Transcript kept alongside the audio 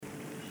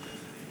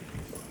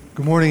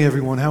Good morning,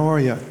 everyone. How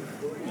are you?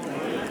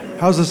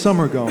 How's the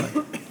summer going?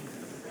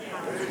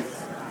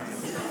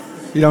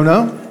 You don't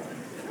know?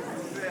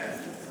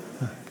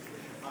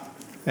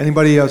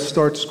 Anybody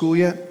start school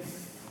yet?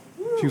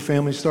 A few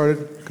families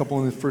started, a couple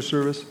in the first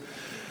service.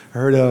 I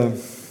heard a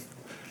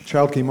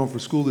child came home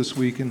from school this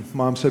week, and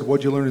mom said,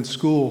 "What'd you learn in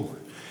school?"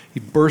 He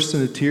burst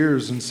into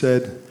tears and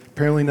said,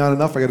 "Apparently not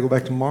enough, I got to go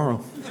back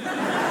tomorrow."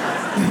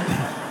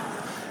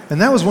 And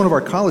that was one of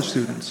our college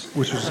students,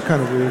 which was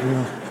kind of weird, you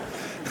know.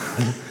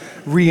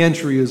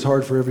 Re-entry is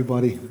hard for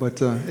everybody,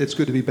 but it's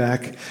good to be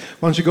back.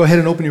 Why don't you go ahead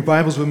and open your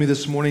Bibles with me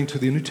this morning to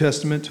the New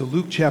Testament, to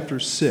Luke chapter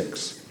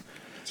 6.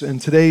 And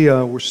today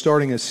we're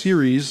starting a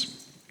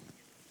series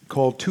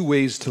called Two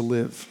Ways to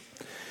Live.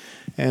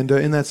 And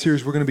in that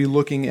series we're going to be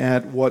looking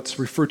at what's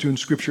referred to in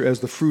Scripture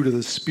as the fruit of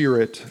the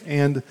Spirit.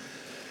 And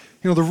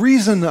you know, the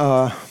reason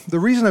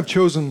I've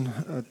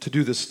chosen to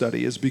do this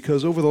study is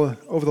because over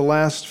the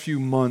last few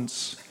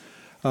months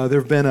there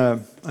have been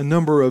a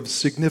number of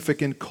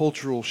significant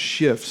cultural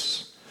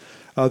shifts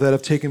that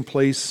have taken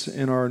place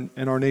in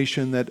our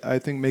nation that I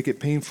think make it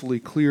painfully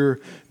clear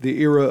the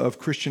era of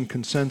Christian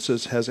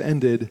consensus has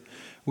ended.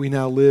 We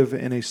now live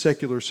in a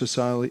secular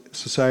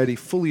society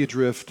fully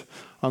adrift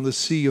on the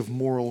sea of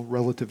moral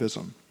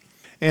relativism.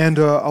 And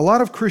a lot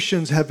of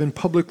Christians have been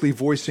publicly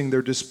voicing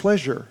their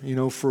displeasure,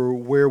 for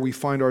where we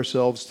find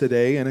ourselves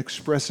today and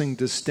expressing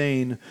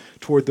disdain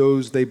toward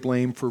those they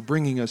blame for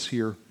bringing us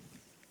here.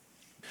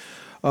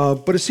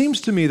 But it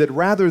seems to me that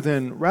rather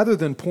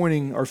than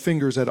pointing our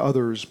fingers at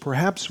others,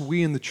 perhaps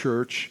we in the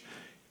church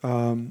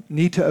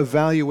need to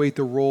evaluate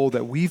the role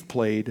that we've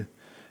played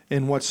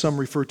in what some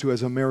refer to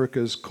as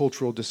America's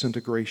cultural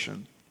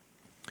disintegration.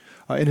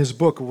 In his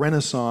book,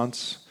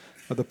 Renaissance,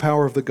 The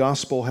Power of the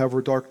Gospel,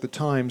 However Dark the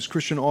Times,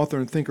 Christian author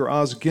and thinker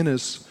Os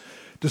Guinness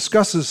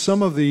discusses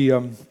some of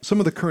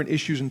the current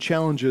issues and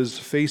challenges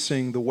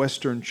facing the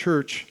Western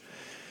church.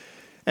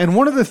 And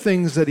one of the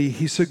things that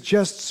he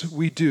suggests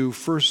we do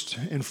first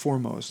and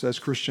foremost as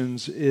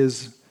Christians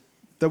is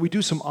that we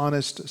do some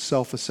honest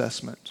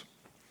self-assessment.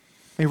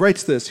 He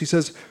writes this, he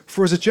says,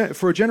 for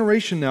a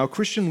generation now,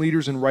 Christian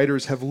leaders and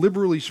writers have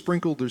liberally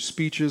sprinkled their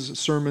speeches,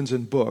 sermons,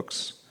 and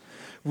books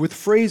with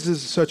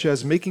phrases such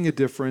as making a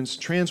difference,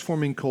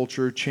 transforming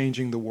culture,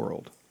 changing the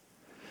world.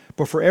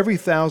 But for every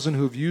 1,000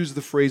 who have used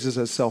the phrases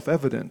as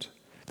self-evident,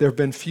 there have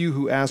been few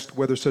who asked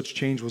whether such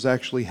change was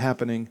actually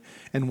happening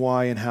and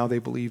why and how they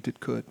believed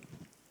it could.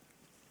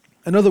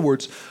 In other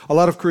words, a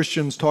lot of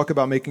Christians talk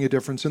about making a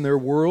difference in their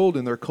world,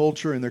 in their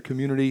culture, in their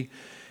community,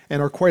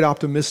 and are quite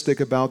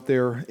optimistic about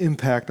their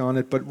impact on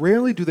it, but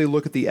rarely do they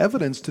look at the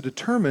evidence to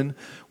determine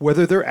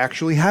whether they're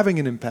actually having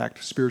an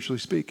impact, spiritually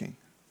speaking.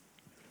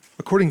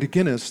 According to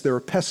Guinness, there are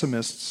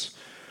pessimists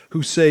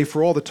who say,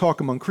 for all the talk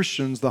among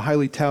Christians, the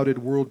highly touted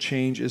world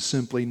change is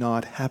simply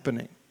not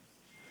happening.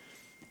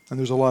 And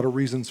there's a lot of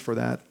reasons for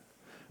that.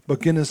 But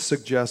Guinness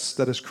suggests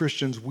that as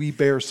Christians, we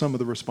bear some of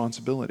the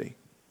responsibility.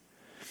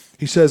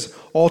 He says,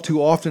 all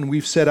too often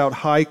we've set out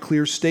high,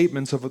 clear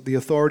statements of the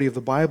authority of the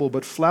Bible,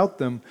 but flout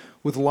them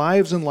with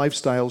lives and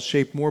lifestyles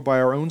shaped more by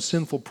our own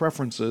sinful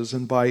preferences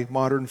and by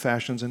modern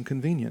fashions and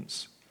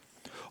convenience.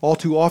 All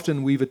too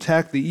often we've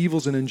attacked the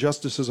evils and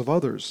injustices of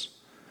others,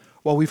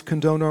 while we've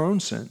condoned our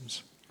own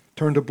sins,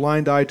 turned a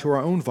blind eye to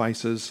our own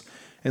vices,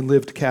 and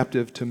lived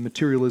captive to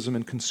materialism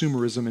and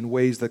consumerism in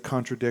ways that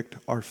contradict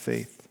our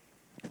faith.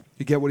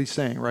 You get what he's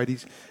saying, right?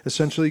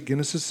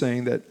 Guinness is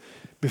saying that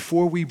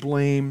before we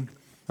blame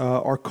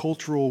our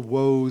cultural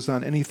woes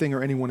on anything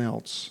or anyone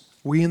else,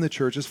 we in the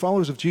church, as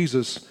followers of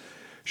Jesus,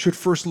 should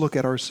first look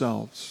at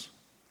ourselves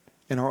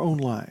and our own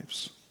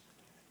lives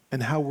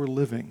and how we're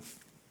living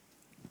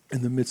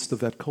in the midst of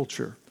that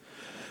culture.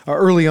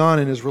 Early on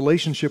in his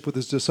relationship with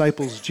his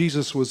disciples,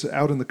 Jesus was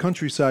out in the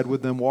countryside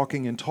with them,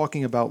 walking and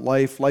talking about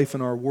life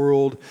in our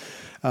world,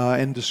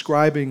 and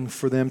describing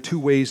for them two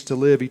ways to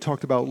live. He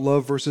talked about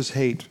love versus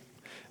hate,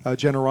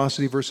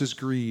 generosity versus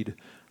greed,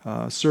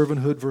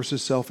 servanthood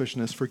versus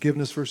selfishness,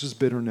 forgiveness versus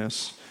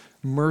bitterness,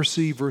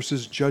 mercy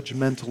versus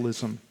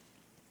judgmentalism.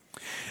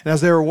 And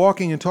as they were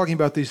walking and talking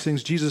about these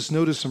things, Jesus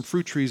noticed some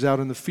fruit trees out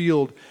in the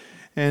field,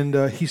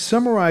 and he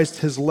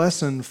summarized his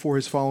lesson for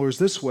his followers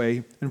this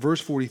way in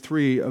verse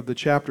 43 of the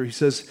chapter. He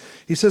says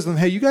to them,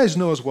 hey, you guys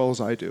know as well as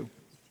I do,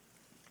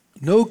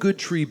 no good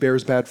tree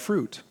bears bad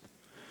fruit,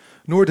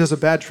 nor does a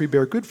bad tree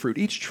bear good fruit.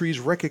 Each tree is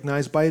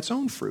recognized by its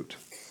own fruit.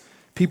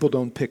 People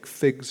don't pick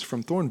figs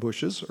from thorn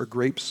bushes or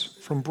grapes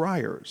from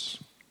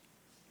briars.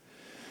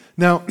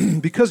 Now,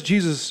 because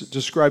Jesus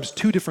describes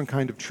two different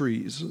kinds of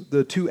trees,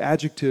 the two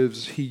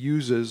adjectives he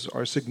uses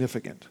are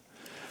significant.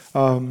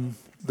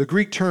 The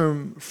Greek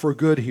term for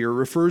good here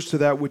refers to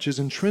that which is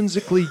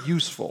intrinsically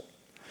useful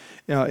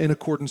in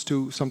accordance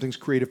to something's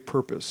creative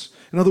purpose.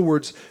 In other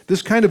words,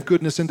 this kind of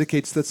goodness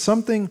indicates that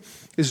something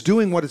is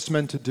doing what it's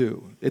meant to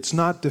do. It's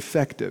not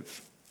defective.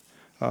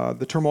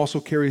 The term also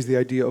carries the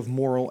idea of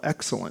moral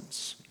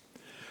excellence.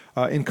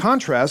 In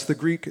contrast, the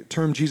Greek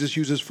term Jesus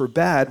uses for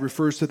bad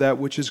refers to that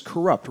which is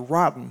corrupt,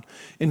 rotten,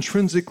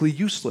 intrinsically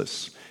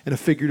useless, in a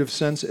figurative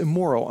sense,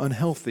 immoral,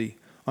 unhealthy,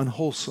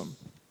 unwholesome.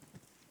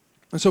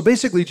 And so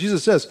basically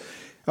Jesus says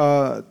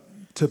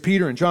to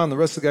Peter and John, the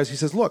rest of the guys, he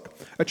says, look,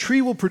 a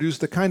tree will produce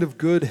the kind of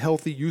good,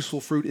 healthy,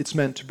 useful fruit it's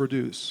meant to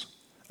produce.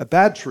 A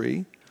bad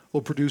tree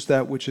will produce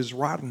that which is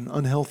rotten,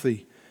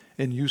 unhealthy,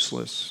 and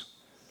useless.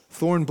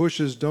 Thorn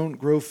bushes don't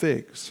grow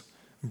figs.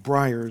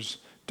 Briars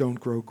don't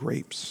grow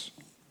grapes.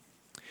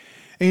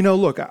 And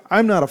look,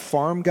 I'm not a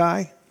farm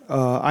guy.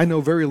 I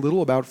know very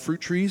little about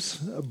fruit trees,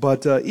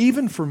 but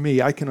even for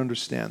me, I can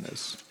understand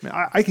this.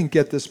 I can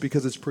get this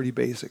because it's pretty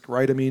basic,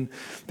 right? I mean,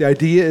 the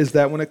idea is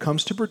that when it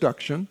comes to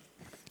production,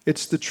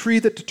 it's the tree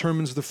that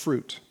determines the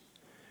fruit,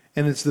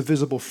 and it's the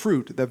visible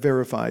fruit that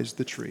verifies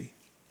the tree.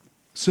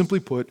 Simply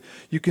put,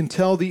 you can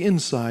tell the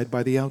inside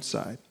by the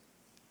outside.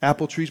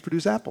 Apple trees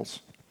produce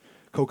apples.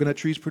 Coconut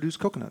trees produce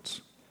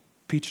coconuts.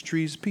 Peach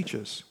trees,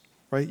 peaches,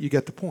 right? You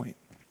get the point.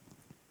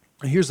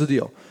 And here's the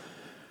deal.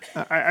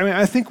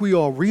 I think we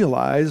all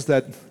realize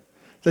that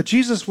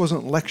Jesus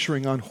wasn't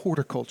lecturing on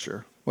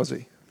horticulture, was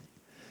he?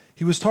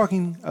 He was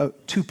talking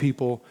to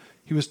people.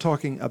 He was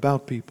talking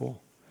about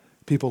people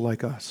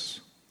like us.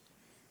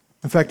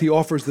 In fact, he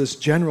offers this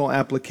general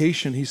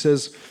application. He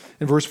says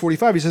in verse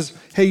 45, he says,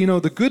 hey,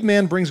 the good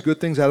man brings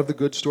good things out of the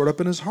good stored up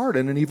in his heart,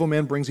 and an evil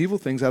man brings evil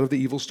things out of the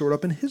evil stored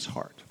up in his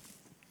heart.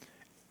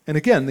 And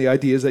again, the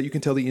idea is that you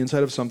can tell the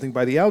inside of something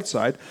by the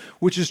outside,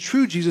 which is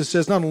true, Jesus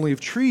says, not only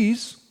of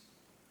trees,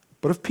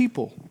 but of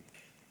people.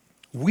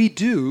 We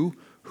do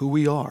who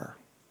we are.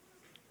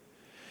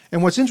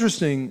 And what's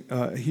interesting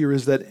here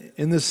is that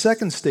in this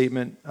second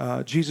statement,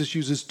 Jesus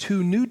uses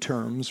two new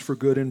terms for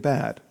good and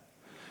bad.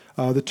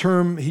 The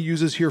term he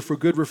uses here for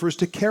good refers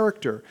to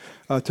character,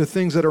 to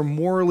things that are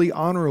morally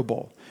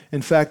honorable.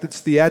 In fact,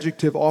 it's the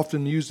adjective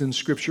often used in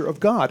Scripture of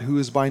God, who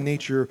is by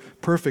nature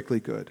perfectly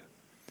good.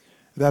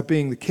 That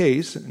being the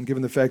case, and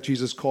given the fact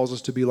Jesus calls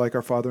us to be like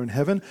our Father in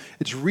heaven,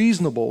 it's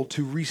reasonable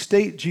to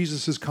restate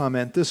Jesus'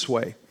 comment this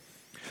way.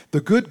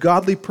 The good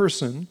godly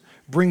person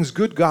brings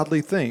good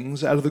godly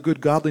things out of the good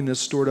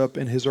godliness stored up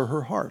in his or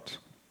her heart.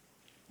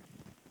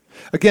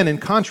 Again, in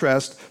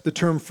contrast, the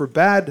term for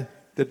bad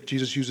that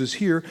Jesus uses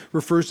here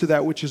refers to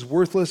that which is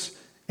worthless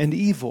and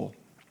evil.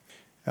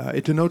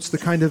 It denotes the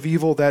kind of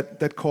evil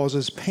that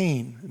causes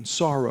pain and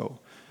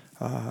sorrow,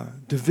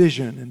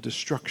 division and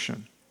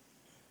destruction,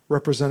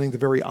 representing the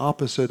very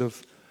opposite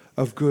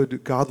of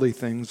good, godly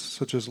things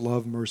such as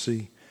love,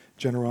 mercy,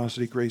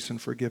 generosity, grace,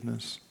 and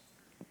forgiveness.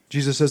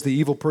 Jesus says the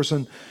evil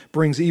person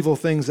brings evil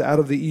things out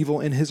of the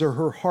evil in his or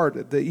her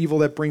heart, the evil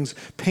that brings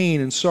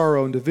pain and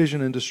sorrow and division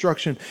and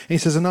destruction. And he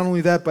says, and not only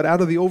that, but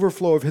out of the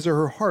overflow of his or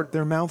her heart,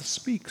 their mouth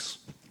speaks.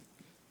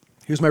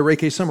 Here's my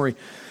Reiki summary.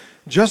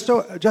 Just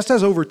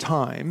as over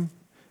time,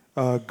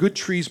 good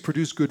trees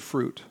produce good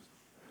fruit,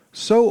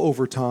 so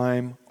over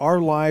time, our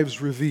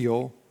lives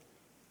reveal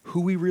who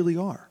we really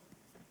are,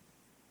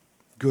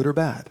 good or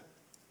bad,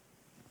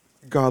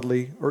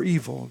 godly or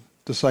evil,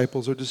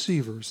 disciples or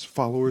deceivers,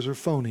 followers or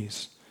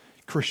phonies,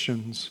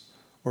 Christians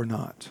or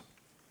not.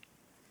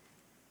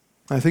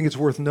 I think it's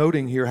worth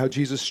noting here how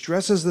Jesus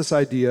stresses this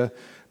idea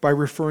by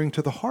referring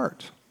to the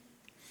heart.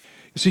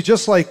 You see,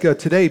 just like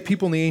today,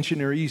 people in the ancient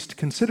Near East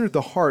considered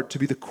the heart to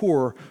be the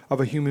core of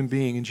a human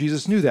being, and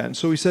Jesus knew that. And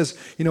so he says,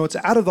 it's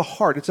out of the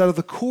heart, it's out of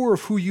the core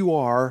of who you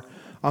are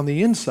on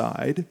the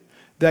inside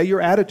that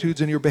your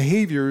attitudes and your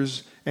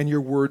behaviors and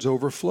your words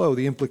overflow.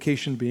 The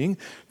implication being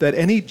that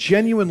any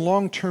genuine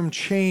long-term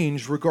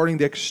change regarding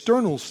the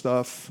external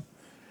stuff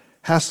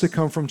has to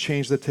come from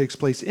change that takes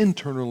place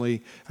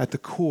internally at the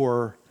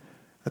core,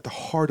 at the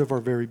heart of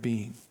our very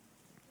being.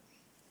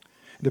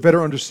 And to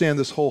better understand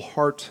this whole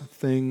heart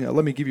thing,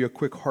 let me give you a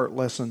quick heart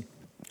lesson,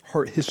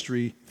 heart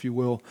history, if you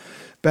will.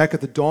 Back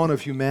at the dawn of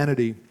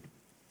humanity,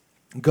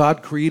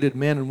 God created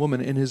man and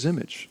woman in his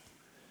image.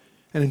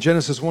 And in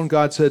Genesis 1,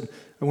 God said,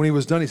 and when he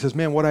was done, he says,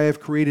 man, what I have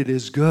created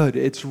is good.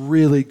 It's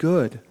really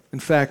good. In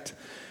fact,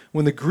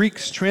 when the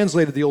Greeks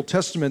translated the Old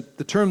Testament,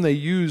 the term they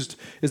used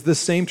is the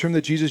same term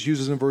that Jesus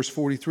uses in verse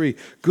 43.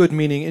 Good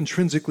meaning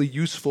intrinsically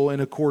useful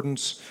in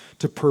accordance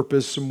to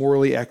purpose,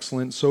 morally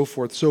excellent, so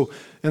forth. So,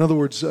 in other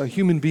words,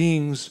 human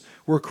beings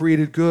were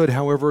created good.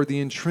 However, the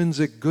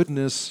intrinsic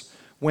goodness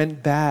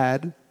went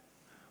bad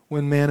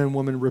when man and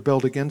woman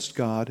rebelled against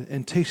God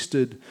and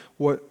tasted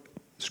what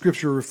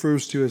Scripture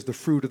refers to as the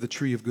fruit of the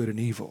tree of good and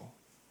evil.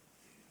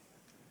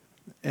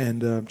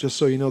 And just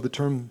so you know, the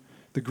term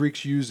the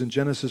Greeks used in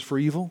Genesis for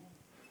evil,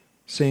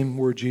 same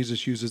word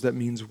Jesus uses that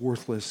means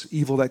worthless,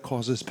 evil that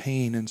causes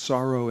pain and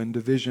sorrow and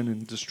division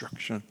and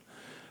destruction,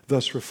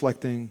 thus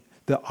reflecting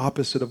the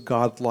opposite of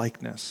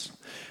God-likeness.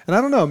 And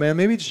I don't know, man,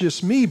 maybe it's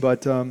just me,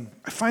 but I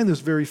find this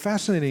very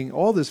fascinating,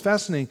 all this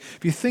fascinating.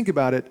 If you think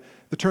about it,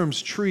 the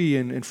terms tree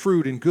and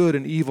fruit and good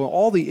and evil,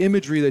 all the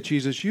imagery that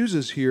Jesus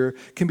uses here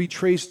can be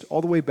traced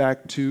all the way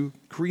back to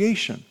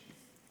creation.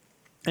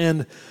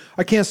 And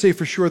I can't say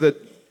for sure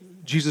that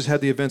Jesus had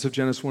the events of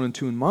Genesis 1 and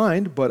 2 in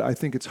mind, but I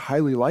think it's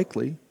highly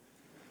likely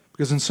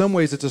because in some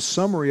ways it's a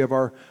summary of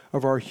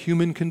our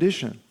human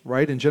condition,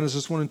 right? In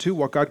Genesis 1 and 2,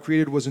 what God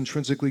created was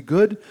intrinsically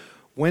good,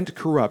 went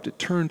corrupt, it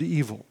turned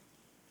evil.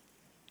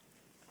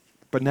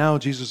 But now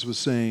Jesus was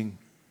saying,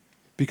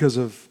 because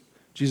of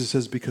Jesus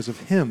says because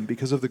of him,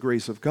 because of the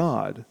grace of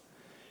God,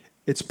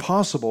 it's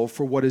possible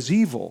for what is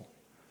evil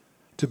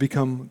to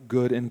become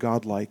good and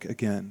godlike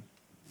again.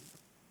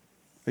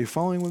 Are you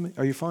following with me?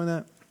 Are you following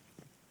that?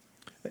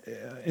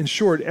 In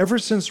short, ever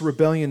since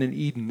rebellion in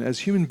Eden, as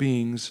human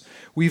beings,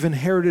 we've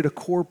inherited a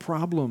core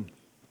problem.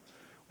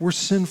 We're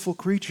sinful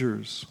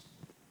creatures.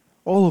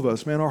 All of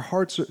us, man,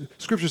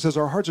 Scripture says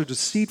our hearts are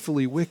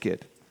deceitfully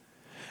wicked.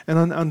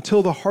 And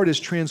until the heart is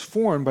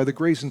transformed by the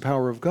grace and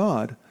power of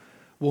God,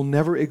 we'll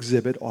never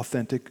exhibit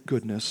authentic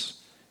goodness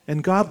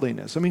and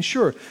godliness. I mean,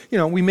 sure,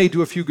 we may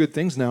do a few good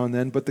things now and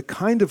then, but the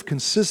kind of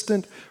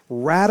consistent,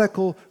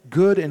 radical,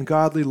 good and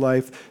godly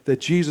life that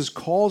Jesus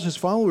calls his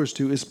followers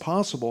to is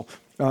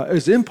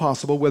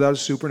impossible without a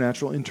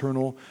supernatural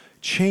internal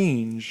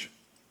change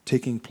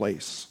taking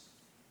place.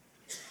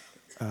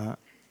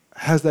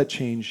 Has that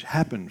change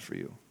happened for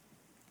you?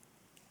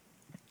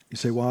 You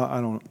say, well,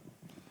 I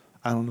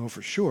don't know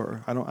for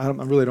sure. I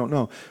really don't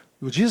know.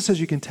 Well, Jesus says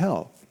you can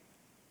tell.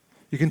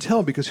 You can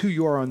tell because who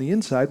you are on the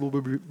inside will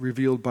be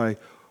revealed by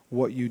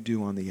what you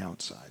do on the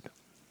outside.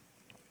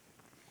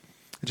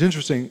 It's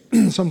interesting,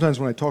 sometimes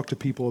when I talk to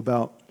people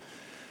about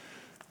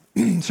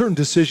certain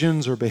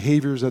decisions or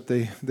behaviors that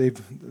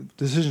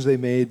decisions they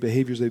made,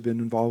 behaviors they've been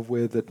involved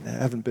with that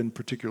haven't been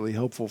particularly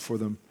helpful for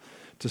them,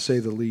 to say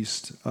the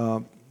least.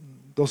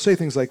 They'll say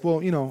things like,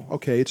 well,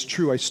 okay, it's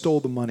true, I stole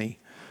the money,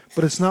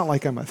 but it's not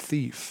like I'm a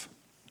thief.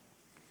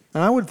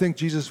 And I would think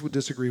Jesus would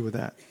disagree with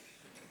that.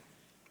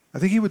 I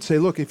think he would say,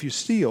 look, if you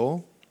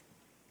steal,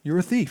 you're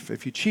a thief.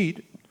 If you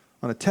cheat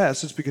on a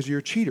test, it's because you're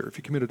a cheater. If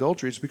you commit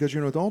adultery, it's because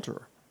you're an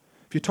adulterer.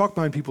 If you talk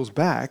behind people's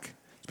back,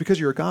 it's because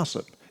you're a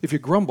gossip. If you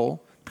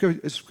grumble,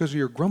 it's because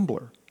you're a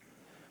grumbler.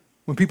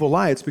 When people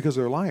lie, it's because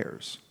they're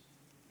liars.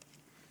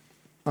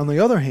 On the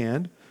other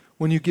hand,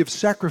 when you give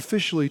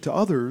sacrificially to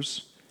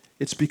others,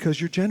 it's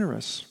because you're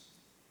generous.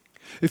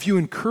 If you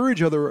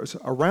encourage others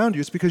around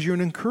you, it's because you're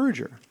an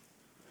encourager.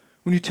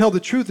 When you tell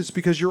the truth, it's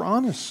because you're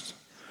honest.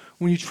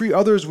 When you treat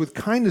others with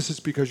kindness,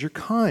 it's because you're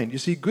kind. You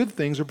see, good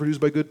things are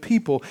produced by good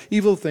people.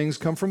 Evil things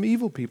come from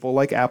evil people,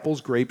 like apples,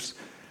 grapes,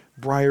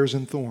 briars,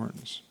 and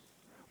thorns.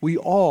 We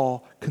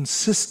all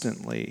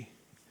consistently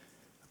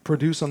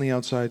produce on the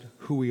outside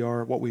who we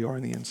are, what we are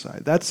on the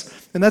inside. That's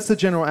the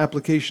general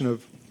application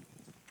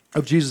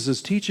of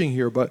Jesus' teaching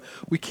here, but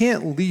we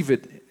can't leave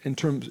it in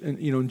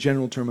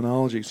general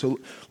terminology. So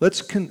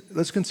let's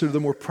consider the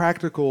more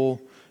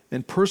practical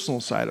and personal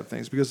side of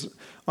things, because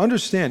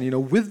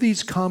understand, with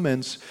these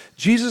comments,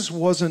 Jesus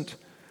wasn't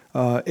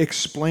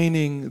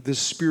explaining this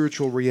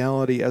spiritual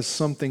reality as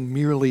something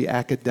merely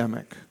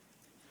academic,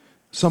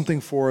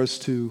 something for us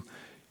to,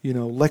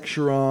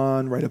 lecture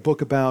on, write a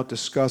book about,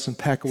 discuss, and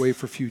pack away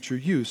for future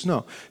use.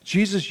 No,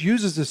 Jesus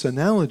uses this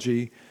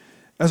analogy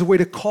as a way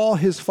to call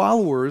his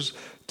followers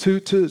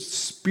to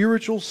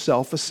spiritual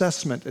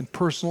self-assessment and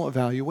personal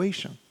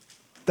evaluation.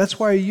 That's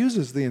why he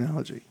uses the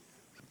analogy.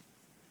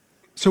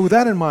 So with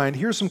that in mind,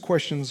 here are some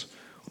questions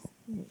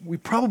we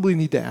probably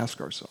need to ask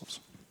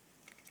ourselves.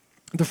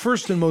 The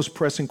first and most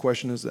pressing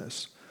question is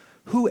this: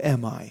 who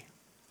am I?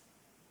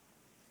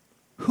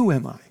 Who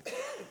am I?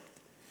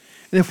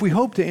 And if we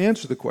hope to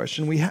answer the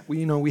question, we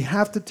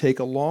have to take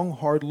a long,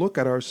 hard look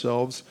at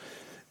ourselves.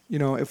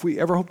 If we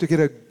ever hope to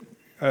get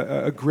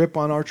a grip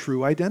on our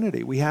true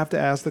identity, we have to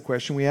ask the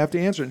question. We have to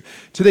answer it.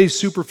 Today's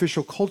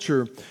superficial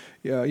culture,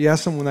 you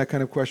ask someone that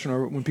kind of question,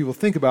 or when people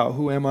think about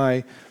who am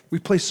I, we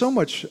place so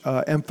much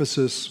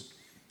emphasis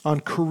on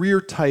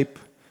career-type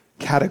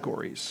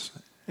categories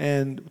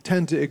and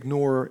tend to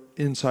ignore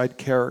inside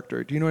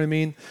character. Do you know what I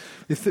mean?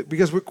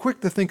 Because we're quick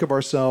to think of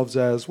ourselves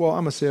as, well,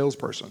 I'm a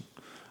salesperson,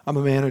 I'm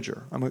a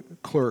manager, I'm a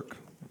clerk.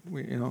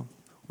 We're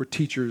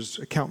teachers,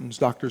 accountants,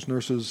 doctors,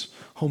 nurses,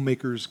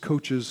 homemakers,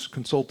 coaches,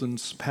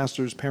 consultants,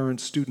 pastors,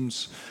 parents,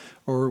 students,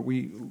 or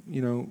we,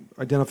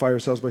 identify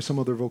ourselves by some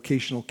other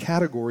vocational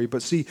category.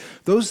 But see,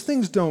 those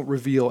things don't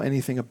reveal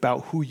anything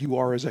about who you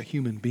are as a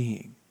human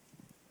being,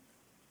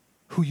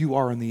 who you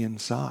are on the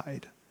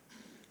inside.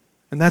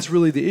 And that's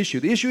really the issue.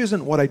 The issue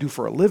isn't what I do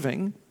for a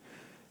living.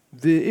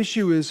 The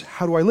issue is,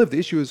 how do I live? The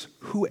issue is,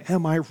 who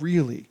am I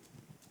really?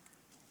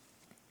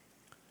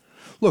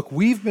 Look,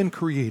 we've been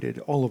created,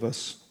 all of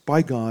us,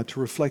 by God to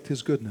reflect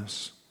his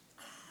goodness.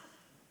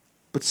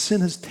 But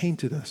sin has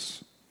tainted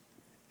us.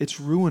 It's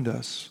ruined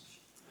us.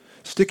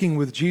 Sticking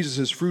with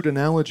Jesus' fruit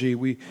analogy,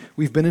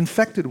 we've been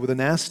infected with a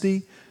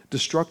nasty,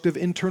 destructive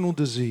internal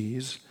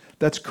disease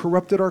that's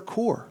corrupted our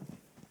core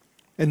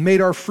and made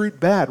our fruit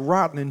bad,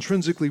 rotten,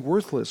 intrinsically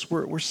worthless.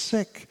 We're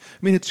sick.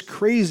 I mean, it's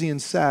crazy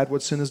and sad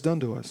what sin has done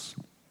to us.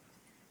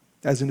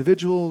 As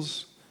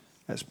individuals,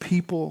 as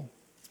people,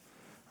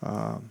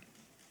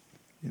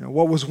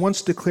 what was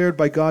once declared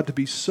by God to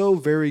be so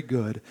very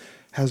good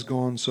has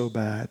gone so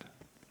bad.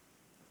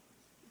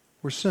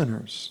 We're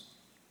sinners,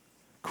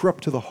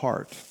 corrupt to the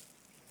heart,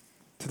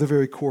 to the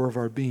very core of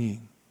our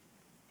being.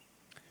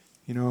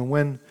 And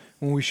when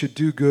we should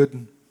do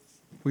good,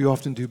 we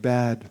often do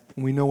bad.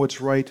 When we know what's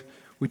right,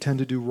 we tend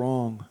to do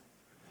wrong.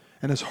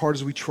 And as hard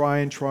as we try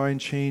and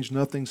change,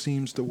 nothing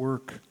seems to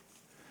work.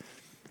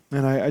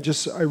 And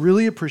I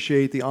really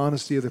appreciate the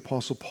honesty of the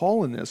Apostle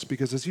Paul in this,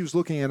 because as he was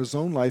looking at his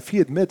own life, he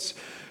admits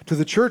to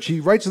the church, he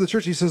writes to the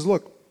church, he says,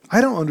 look, I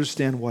don't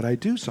understand what I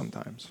do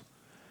sometimes.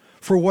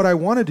 For what I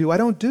want to do, I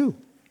don't do.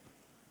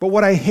 But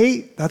what I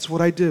hate, that's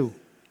what I do.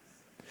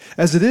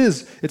 As it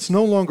is, it's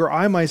no longer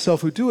I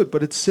myself who do it,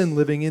 but it's sin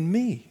living in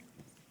me.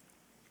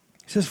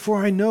 He says,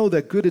 for I know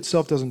that good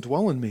itself doesn't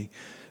dwell in me.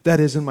 That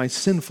is, in my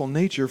sinful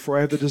nature, for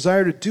I have the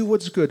desire to do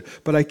what's good,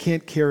 but I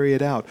can't carry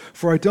it out.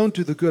 For I don't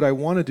do the good I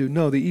want to do.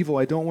 No, the evil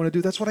I don't want to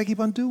do, that's what I keep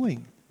on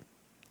doing.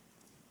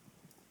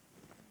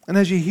 And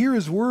as you hear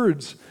his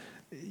words,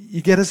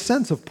 you get a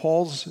sense of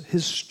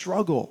his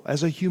struggle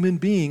as a human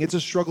being. It's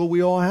a struggle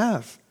we all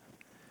have.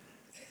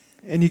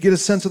 And you get a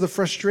sense of the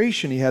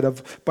frustration he had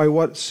by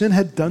what sin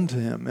had done to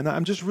him. And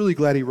I'm just really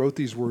glad he wrote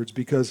these words,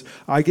 because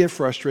I get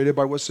frustrated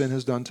by what sin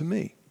has done to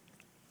me.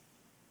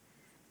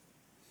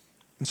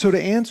 And so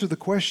to answer the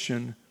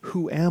question,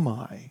 who am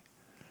I,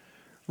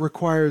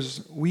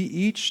 requires we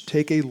each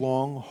take a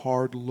long,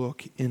 hard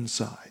look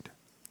inside.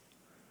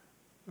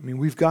 I mean,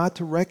 we've got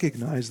to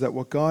recognize that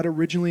what God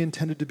originally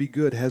intended to be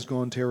good has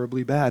gone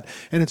terribly bad.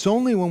 And it's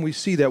only when we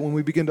see that, when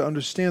we begin to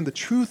understand the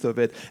truth of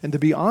it and to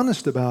be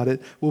honest about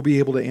it, we'll be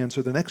able to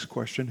answer the next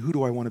question, who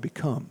do I want to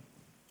become?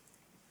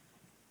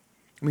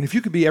 I mean, if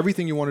you could be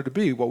everything you wanted to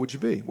be, what would you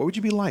be? What would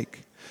you be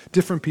like?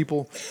 Different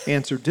people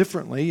answer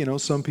differently. You know,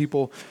 some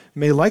people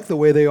may like the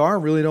way they are,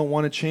 really don't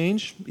want to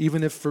change,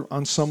 even if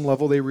on some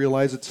level they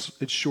realize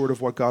it's short of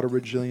what God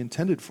originally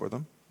intended for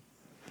them.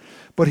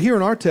 But here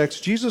in our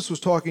text, Jesus was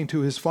talking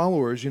to his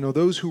followers,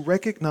 those who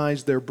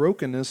recognized their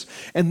brokenness,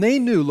 and they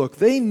knew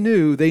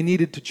they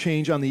needed to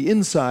change on the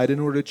inside in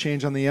order to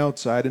change on the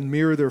outside and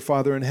mirror their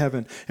Father in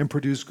heaven and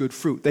produce good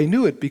fruit. They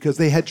knew it because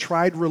they had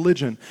tried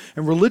religion.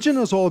 And religion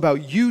is all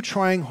about you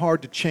trying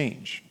hard to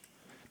change,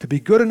 to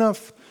be good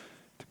enough,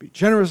 to be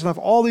generous enough,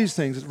 all these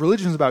things.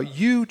 Religion is about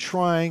you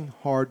trying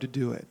hard to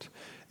do it.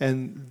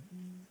 And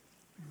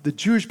the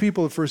Jewish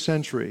people of the first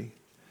century,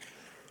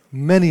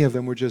 many of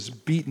them were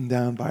just beaten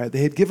down by it.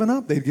 They had given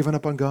up. They had given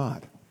up on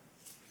God.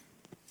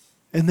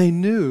 And they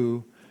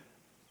knew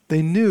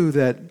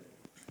that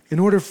in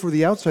order for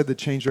the outside to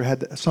change,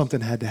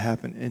 something had to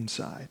happen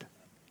inside.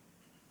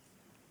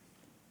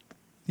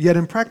 Yet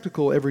in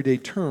practical, everyday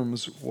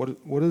terms, what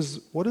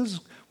does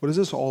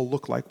this all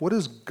look like? What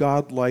does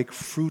God-like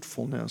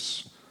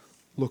fruitfulness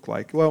look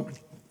like? Well,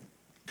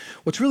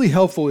 what's really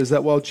helpful is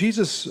that while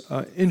Jesus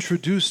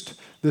introduced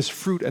this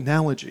fruit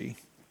analogy,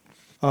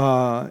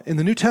 in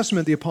the New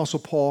Testament, the Apostle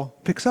Paul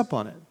picks up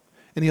on it,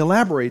 and he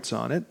elaborates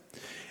on it.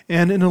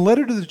 And in a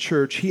letter to the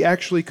church, he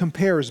actually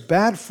compares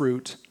bad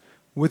fruit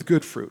with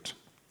good fruit.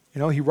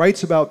 He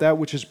writes about that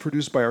which is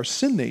produced by our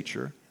sin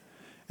nature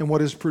and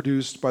what is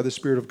produced by the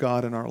Spirit of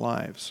God in our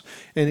lives.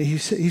 And he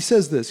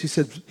says this,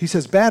 he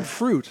says, bad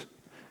fruit,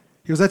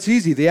 he goes, that's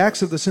easy. The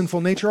acts of the sinful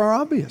nature are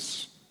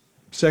obvious.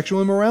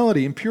 Sexual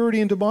immorality,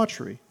 impurity and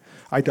debauchery,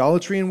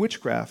 idolatry and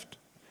witchcraft,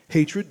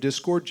 hatred,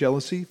 discord,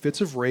 jealousy,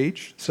 fits of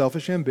rage,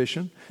 selfish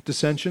ambition,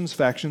 dissensions,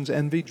 factions,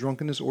 envy,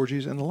 drunkenness,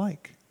 orgies, and the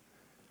like.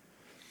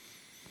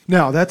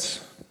 Now, that's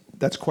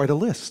quite a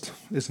list,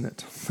 isn't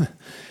it?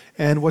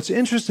 And what's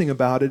interesting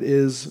about it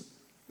is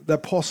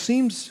that Paul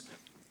seems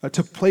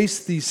to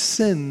place these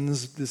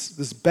sins,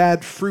 this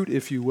bad fruit,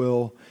 if you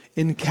will,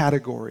 in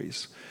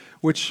categories,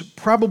 which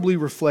probably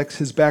reflects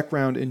his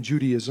background in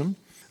Judaism.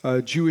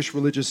 Jewish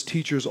religious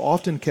teachers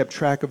often kept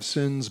track of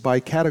sins by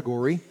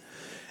category.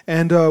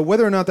 And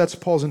whether or not that's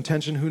Paul's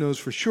intention, who knows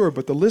for sure,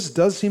 but the list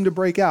does seem to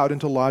break out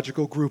into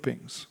logical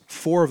groupings,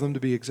 4 of them to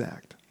be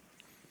exact.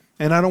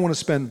 And I don't want to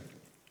spend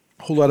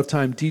a whole lot of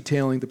time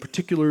detailing the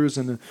particulars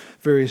and the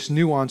various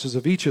nuances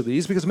of each of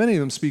these, because many of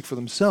them speak for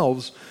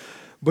themselves.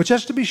 But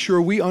just to be sure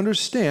we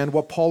understand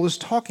what Paul is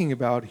talking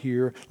about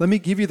here, let me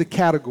give you the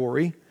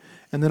category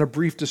and then a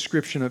brief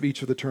description of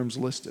each of the terms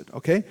listed,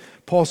 okay?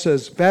 Paul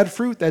says, bad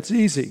fruit, that's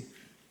easy.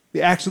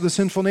 The acts of the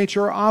sinful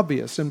nature are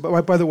obvious. And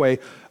by the way,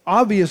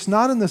 obvious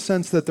not in the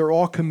sense that they're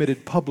all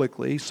committed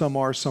publicly, some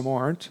are, some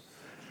aren't.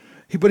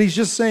 But he's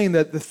just saying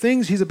that the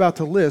things he's about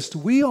to list,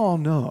 we all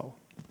know,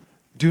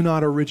 do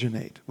not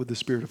originate with the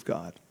Spirit of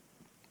God.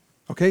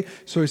 Okay?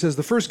 So he says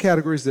the first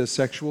category is this,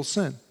 sexual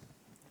sin.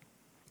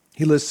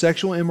 He lists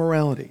sexual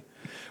immorality,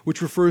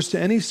 which refers to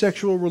any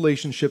sexual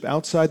relationship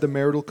outside the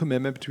marital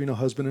commitment between a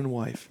husband and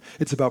wife.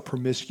 It's about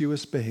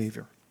promiscuous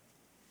behavior.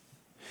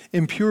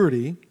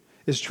 Impurity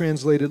is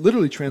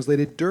literally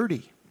translated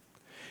dirty.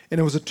 And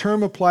it was a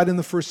term applied in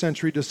the first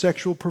century to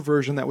sexual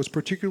perversion that was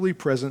particularly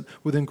present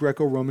within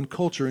Greco-Roman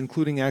culture,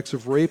 including acts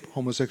of rape,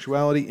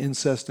 homosexuality,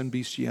 incest, and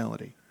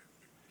bestiality.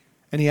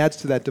 And he adds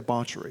to that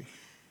debauchery,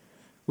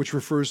 which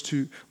refers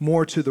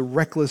more to the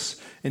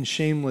reckless and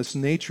shameless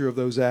nature of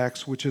those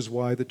acts, which is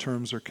why the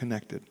terms are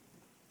connected.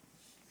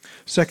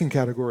 Second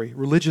category,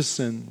 religious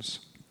sins,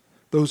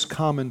 those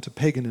common to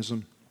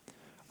paganism.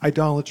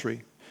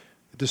 Idolatry,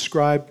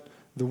 described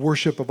the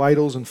worship of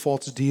idols and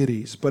false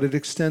deities, but it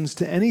extends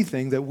to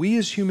anything that we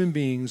as human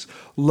beings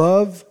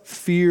love,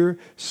 fear,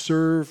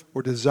 serve,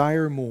 or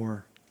desire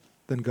more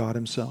than God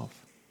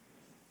himself.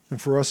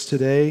 And for us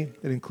today,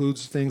 it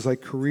includes things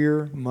like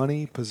career,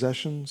 money,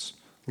 possessions,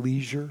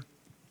 leisure.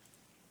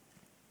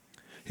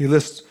 He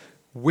lists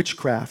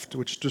witchcraft,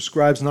 which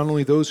describes not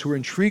only those who are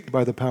intrigued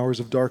by the powers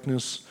of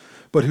darkness,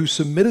 but who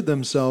submitted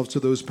themselves to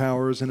those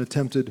powers and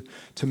attempted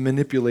to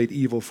manipulate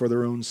evil for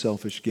their own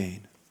selfish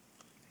gain.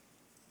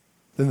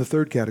 Then the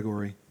third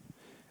category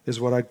is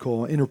what I'd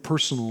call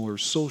interpersonal or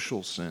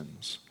social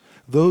sins.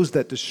 Those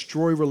that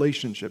destroy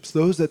relationships,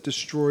 those that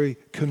destroy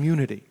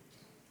community,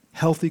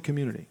 healthy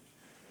community.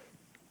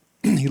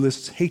 He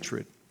lists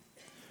hatred,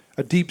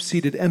 a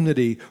deep-seated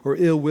enmity or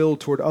ill will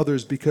toward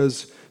others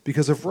because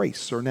of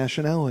race or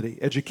nationality,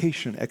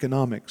 education,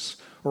 economics,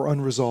 or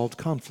unresolved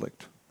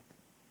conflict.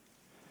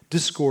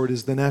 Discord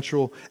is the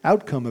natural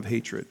outcome of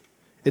hatred.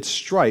 It's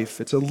strife.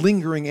 It's a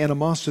lingering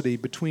animosity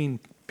between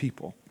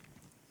people.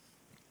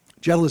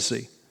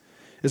 Jealousy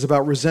is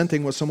about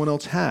resenting what someone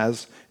else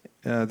has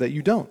that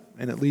you don't,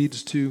 and it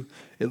leads to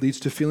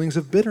feelings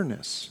of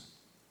bitterness,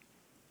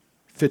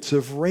 fits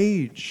of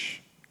rage.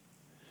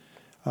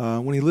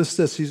 When he lists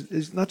this,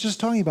 he's not just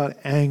talking about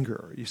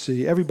anger. You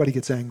see, everybody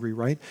gets angry,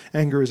 right?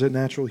 Anger is a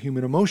natural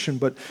human emotion,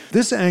 but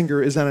this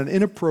anger is at an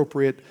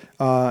inappropriate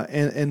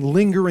and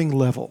lingering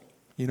level.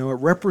 You know, it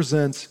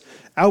represents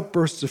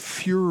outbursts of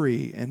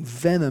fury and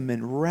venom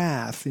and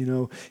wrath, you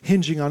know,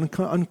 hinging on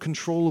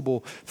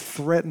uncontrollable,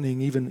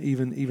 threatening,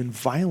 even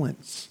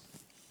violence.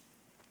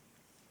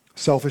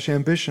 Selfish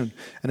ambition,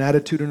 an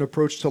attitude and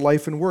approach to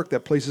life and work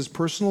that places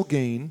personal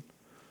gain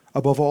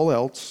above all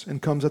else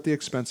and comes at the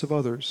expense of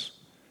others,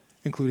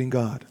 including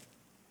God.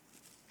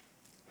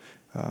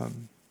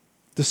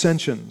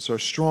 Dissensions or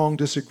strong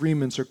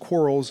disagreements or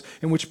quarrels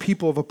in which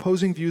people of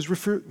opposing views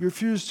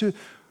refuse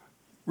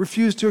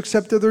to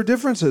accept their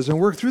differences and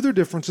work through their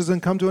differences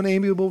and come to an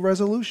amiable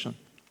resolution.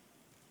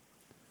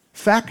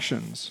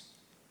 Factions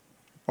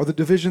are the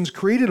divisions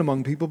created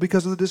among people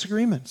because of the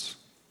disagreements.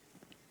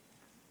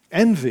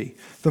 Envy,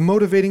 the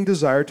motivating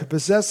desire to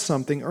possess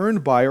something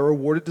earned by or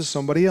awarded to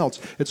somebody else.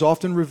 It's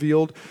often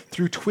revealed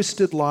through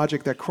twisted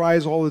logic that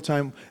cries all the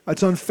time,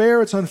 it's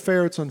unfair, it's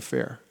unfair, it's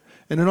unfair.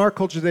 And in our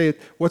culture today,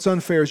 what's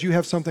unfair is you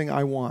have something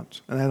I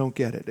want, and I don't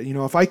get it. You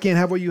know, if I can't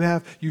have what you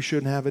have, you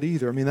shouldn't have it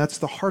either. I mean, that's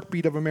the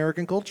heartbeat of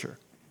American culture.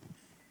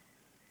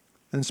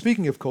 And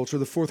speaking of culture,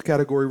 the fourth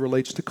category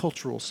relates to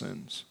cultural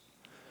sins.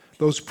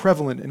 Those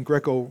prevalent in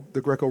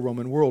the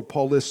Greco-Roman world.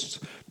 Paul lists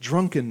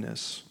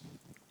drunkenness,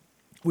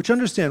 which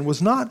understand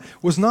was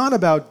not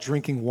about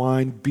drinking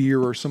wine,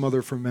 beer, or some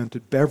other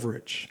fermented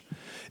beverage.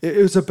 It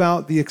was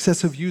about the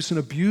excessive use and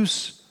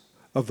abuse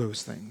of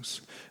those things.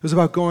 It was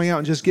about going out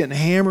and just getting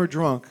hammered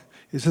drunk.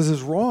 He says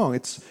it's wrong.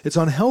 It's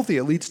unhealthy.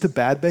 It leads to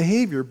bad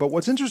behavior. But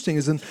what's interesting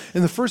is in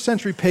the first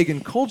century pagan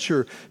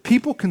culture,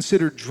 people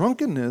considered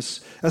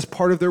drunkenness as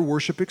part of their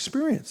worship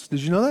experience.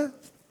 Did you know that?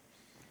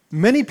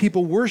 Many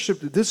people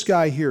worshipped this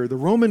guy here, the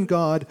Roman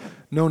god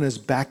known as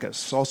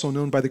Bacchus, also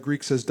known by the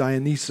Greeks as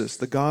Dionysus,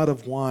 the god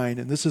of wine.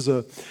 And this is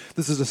a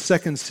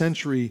 2nd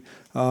century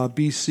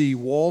BC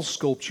wall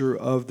sculpture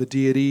of the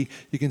deity.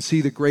 You can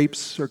see the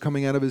grapes are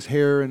coming out of his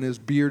hair and his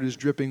beard is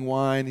dripping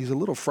wine. He's a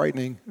little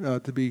frightening,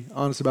 to be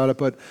honest about it.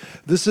 But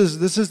this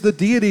is the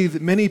deity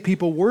that many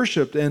people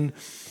worshipped. And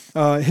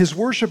his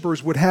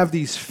worshipers would have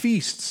these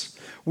feasts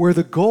where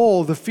the goal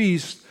of the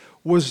feast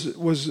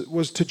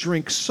was to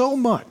drink so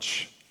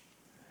much,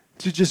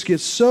 to just get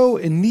so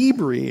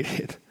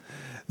inebriated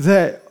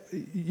that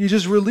you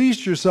just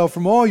released yourself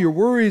from all your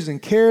worries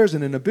and cares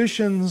and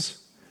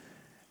inhibitions.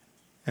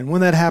 And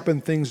when that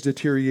happened, things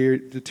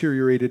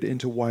deteriorated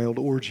into wild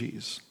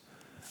orgies,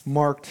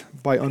 marked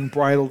by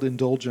unbridled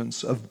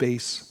indulgence of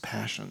base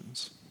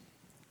passions.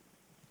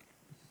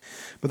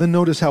 But then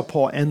notice how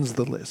Paul ends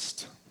the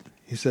list.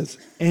 He says,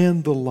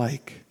 and the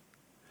like,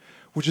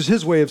 which is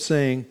his way of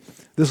saying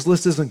this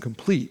list isn't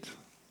complete.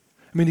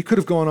 I mean, he could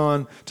have gone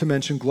on to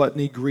mention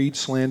gluttony, greed,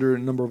 slander,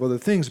 and a number of other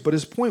things, but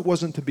his point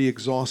wasn't to be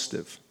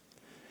exhaustive.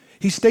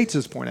 He states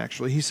his point,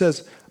 actually. He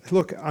says,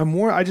 look,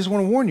 I just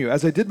want to warn you,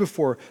 as I did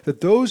before, that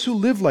those who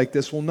live like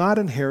this will not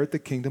inherit the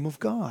kingdom of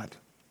God.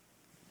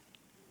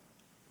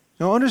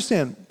 Now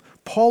understand,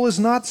 Paul is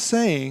not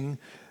saying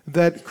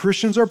that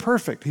Christians are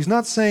perfect. He's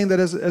not saying that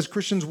as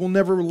Christians we'll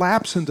never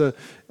lapse into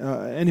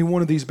any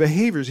one of these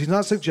behaviors. He's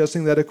not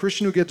suggesting that a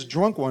Christian who gets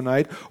drunk one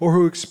night or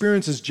who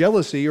experiences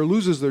jealousy or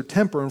loses their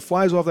temper and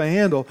flies off the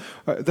handle,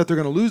 that they're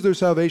going to lose their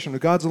salvation or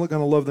God's not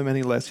going to love them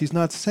any less. He's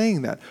not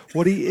saying that.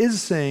 What he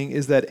is saying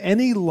is that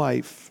any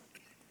life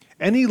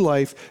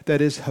that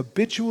is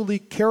habitually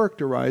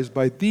characterized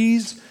by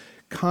these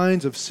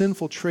kinds of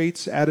sinful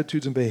traits,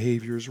 attitudes, and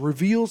behaviors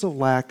reveals a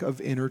lack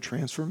of inner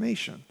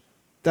transformation.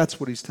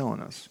 That's what he's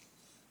telling us.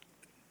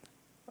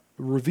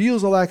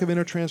 Reveals a lack of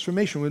inner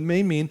transformation, which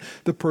may mean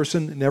the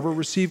person never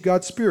received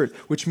God's Spirit,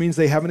 which means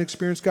they haven't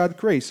experienced God's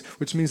grace,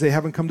 which means they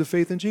haven't come to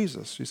faith in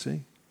Jesus, you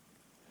see.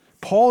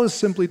 Paul is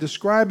simply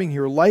describing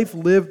here life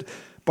lived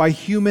by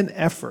human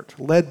effort,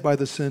 led by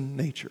the sin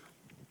nature.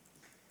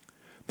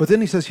 But then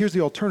he says, here's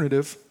the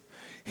alternative.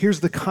 Here's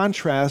the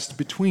contrast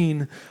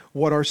between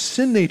what our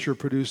sin nature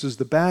produces,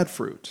 the bad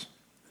fruit,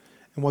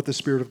 and what the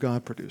Spirit of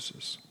God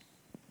produces.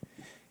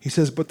 He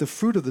says, but the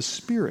fruit of the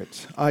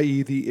Spirit,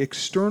 i.e. the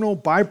external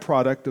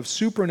byproduct of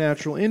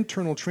supernatural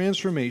internal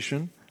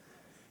transformation,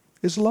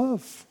 is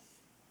love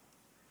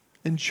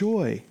and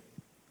joy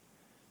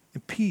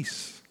and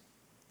peace,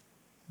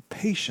 and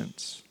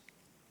patience,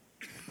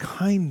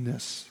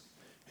 kindness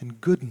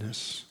and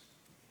goodness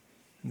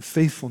and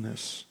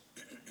faithfulness,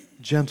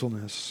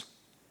 gentleness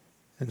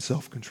and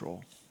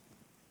self-control.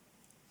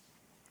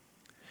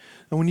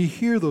 Now, when you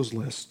hear those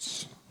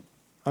lists,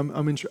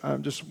 I'm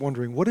just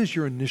wondering, what is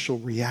your initial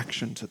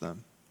reaction to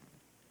them?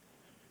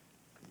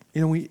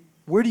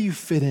 Where do you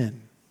fit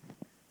in?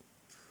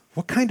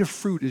 What kind of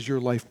fruit is your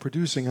life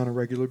producing on a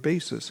regular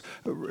basis?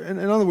 In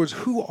other words,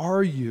 who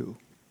are you?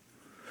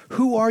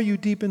 Who are you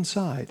deep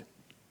inside?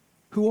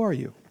 Who are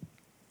you?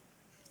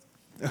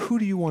 Who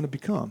do you want to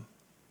become?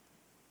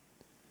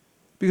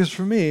 Because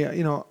for me,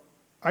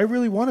 I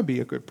really want to be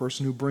a good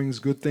person who brings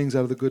good things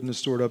out of the goodness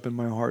stored up in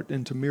my heart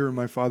and to mirror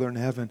my Father in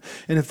heaven.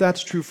 And if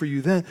that's true for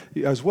you then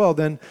as well,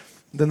 then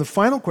the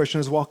final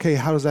question is, well, okay,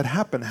 how does that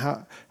happen?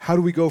 How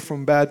do we go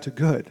from bad to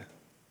good?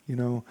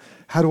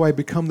 How do I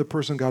become the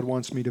person God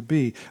wants me to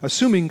be?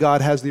 Assuming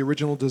God has the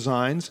original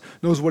designs,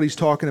 knows what he's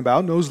talking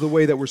about, knows the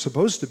way that we're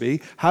supposed to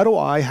be, how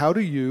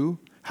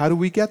do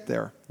we get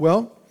there?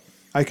 Well,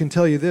 I can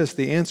tell you this,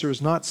 the answer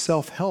is not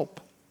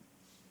self-help.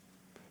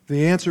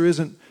 The answer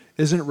isn't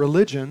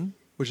religion,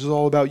 which is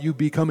all about you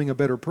becoming a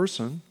better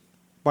person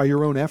by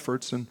your own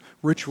efforts and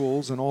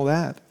rituals and all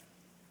that.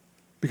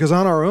 Because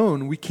on our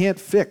own, we cannot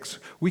fix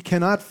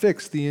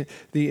the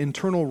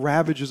internal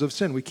ravages of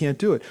sin. We can't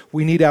do it.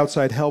 We need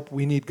outside help.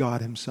 We need God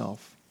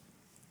himself.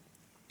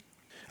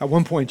 At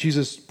one point,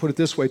 Jesus put it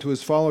this way to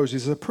his followers. He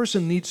says, a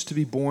person needs to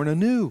be born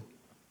anew,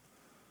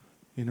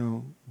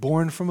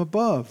 born from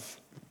above.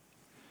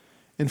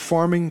 In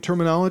farming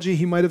terminology,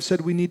 he might have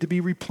said we need to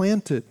be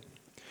replanted.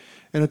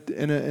 In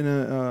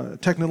a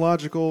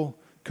technological,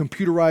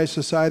 computerized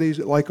society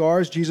like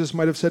ours, Jesus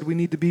might have said we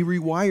need to be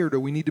rewired or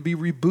we need to be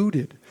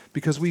rebooted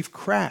because we've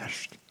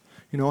crashed.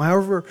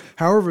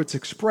 However it's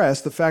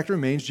expressed, the fact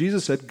remains,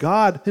 Jesus said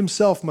God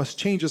himself must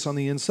change us on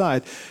the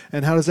inside.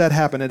 And how does that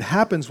happen? It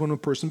happens when a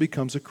person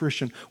becomes a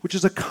Christian, which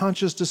is a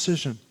conscious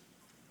decision.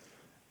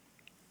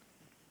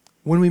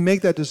 When we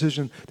make that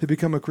decision to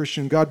become a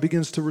Christian, God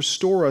begins to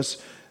restore us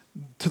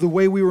to the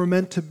way we were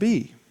meant to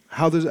be.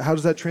 How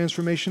does that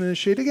transformation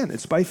initiate? Again,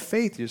 it's by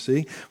faith, you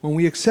see. When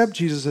we accept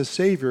Jesus as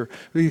Savior,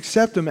 we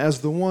accept him as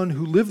the one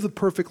who lived the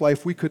perfect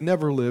life we could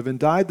never live and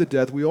died the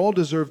death we all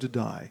deserve to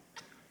die,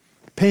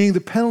 paying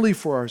the penalty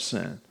for our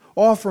sin,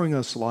 offering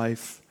us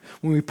life.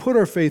 When we put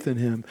our faith in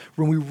him,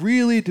 when we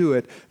really do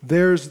it,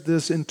 there's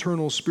this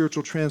internal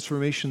spiritual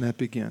transformation that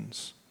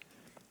begins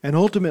and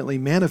ultimately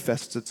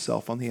manifests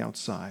itself on the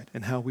outside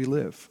in how we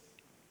live.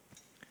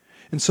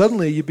 And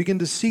suddenly you begin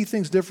to see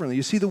things differently.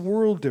 You see the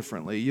world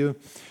differently. You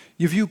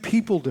view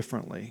people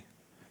differently.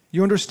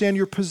 You understand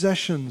your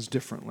possessions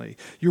differently.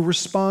 You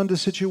respond to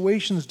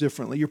situations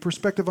differently. Your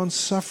perspective on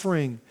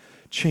suffering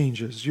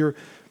changes. Your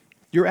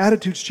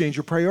attitudes change.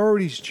 Your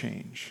priorities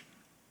change.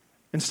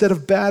 Instead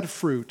of bad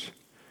fruit,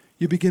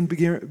 you begin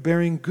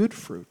bearing good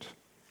fruit.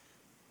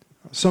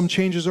 Some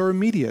changes are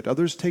immediate.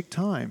 Others take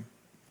time.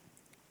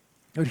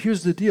 But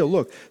here's the deal.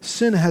 Look,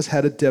 sin has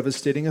had a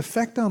devastating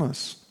effect on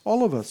us,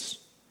 all of us.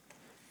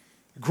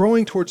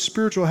 Growing towards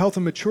spiritual health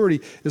and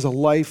maturity is a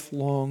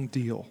lifelong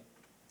deal.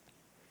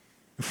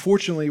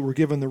 Fortunately, we're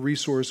given the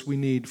resource we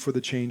need for the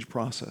change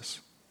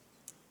process.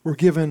 We're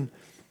given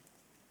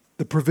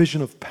the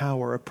provision of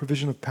power,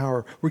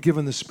 We're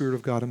given the Spirit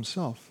of God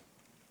himself.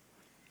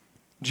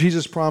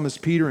 Jesus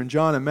promised Peter and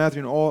John and Matthew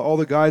and all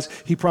the guys,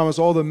 he promised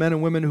all the men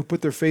and women who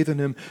put their faith in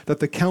him that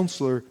the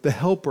counselor, the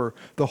helper,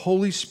 the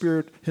Holy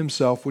Spirit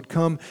himself would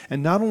come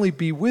and not only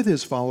be with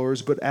his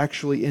followers, but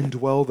actually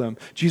indwell them.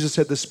 Jesus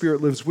said the Spirit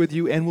lives with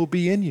you and will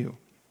be in you.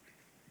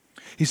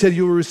 He said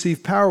you will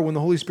receive power when the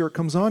Holy Spirit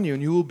comes on you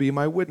and you will be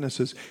my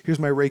witnesses. Here's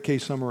my Ray K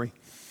summary.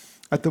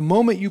 At the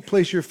moment you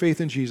place your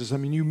faith in Jesus,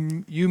 you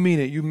mean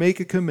it, you make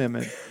a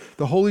commitment,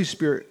 the Holy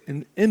Spirit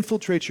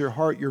infiltrates your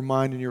heart, your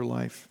mind, and your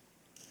life.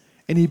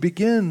 And he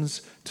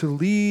begins to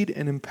lead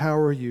and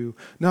empower you,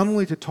 not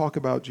only to talk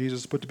about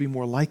Jesus, but to be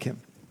more like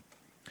him.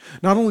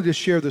 Not only to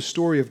share the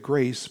story of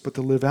grace, but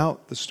to live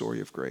out the story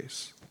of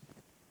grace.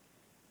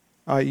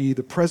 I.e.,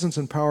 the presence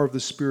and power of the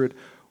Spirit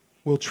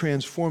will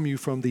transform you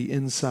from the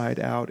inside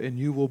out, and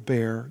you will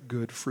bear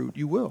good fruit.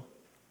 You will.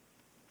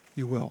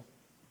 You will.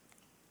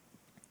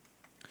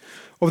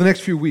 Over the next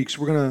few weeks,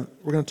 we're going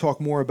to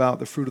talk more about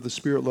the fruit of the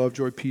Spirit, love,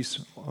 joy,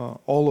 peace,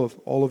 all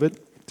of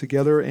it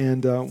together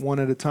and one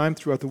at a time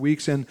throughout the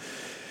weeks. And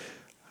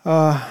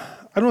I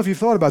don't know if you've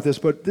thought about this,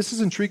 but this is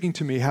intriguing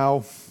to me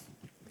how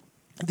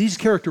these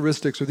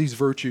characteristics or these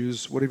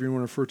virtues, whatever you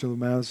want to refer to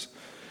them as,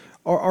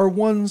 are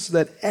ones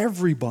that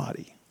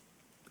everybody,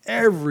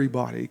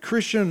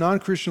 Christian,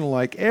 non-Christian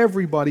alike,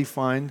 everybody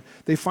find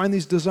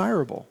these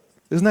desirable.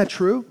 Isn't that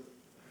true?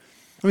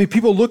 I mean,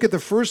 people look at the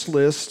first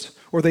list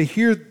or they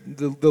hear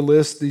the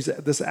list,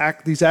 these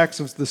acts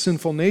of the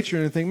sinful nature,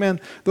 and they think, man,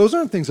 those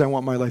aren't things I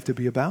want my life to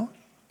be about.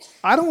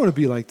 I don't want to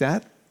be like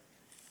that.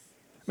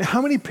 I mean,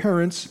 how many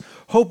parents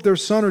hope their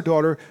son or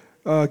daughter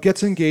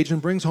gets engaged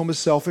and brings home a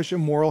selfish,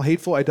 immoral,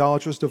 hateful,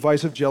 idolatrous,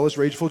 divisive, jealous,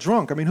 rageful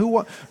drunk? I mean,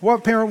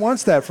 what parent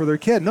wants that for their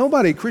kid?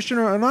 Nobody, Christian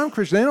or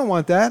non-Christian, they don't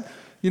want that.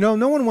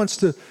 No one wants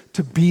to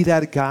be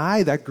that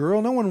guy, that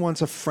girl. No one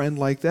wants a friend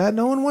like that.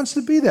 No one wants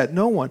to be that.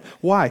 No one.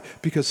 Why?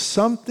 Because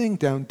something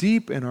down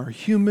deep in our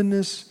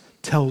humanness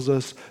tells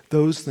us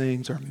those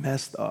things are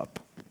messed up.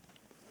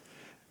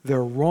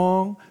 They're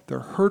wrong, they're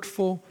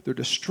hurtful, they're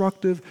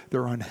destructive,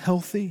 they're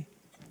unhealthy.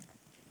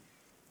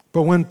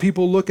 But when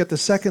people look at the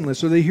second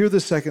list, or they hear the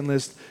second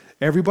list,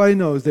 everybody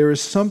knows there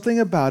is something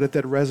about it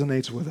that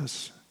resonates with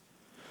us.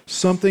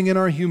 Something in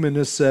our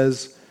humanness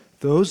says,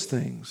 those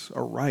things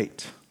are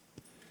right,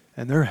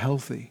 and they're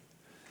healthy,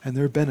 and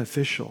they're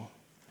beneficial.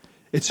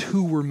 It's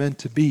who we're meant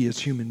to be as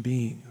human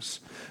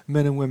beings,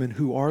 men and women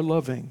who are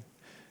loving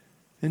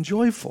and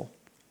joyful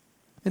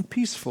and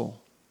peaceful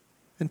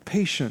and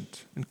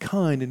patient and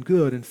kind and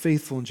good and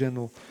faithful and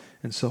gentle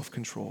and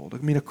self-controlled. I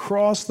mean,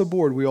 across the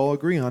board, we all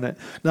agree on it.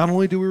 Not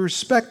only do we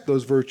respect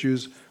those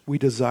virtues, we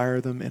desire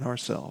them in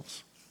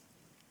ourselves.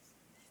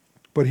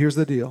 But here's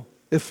the deal.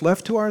 If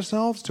left to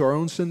ourselves, to our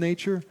own sin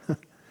nature,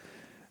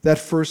 that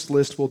first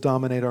list will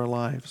dominate our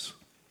lives.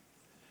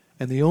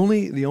 And the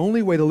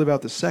only way to live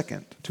out the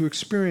second, to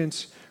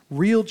experience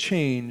real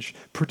change,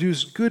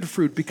 produce good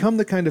fruit, become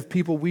the kind of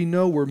people we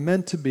know we're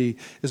meant to be,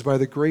 is by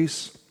the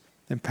grace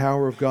and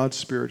power of God's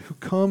Spirit who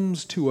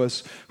comes to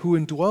us, who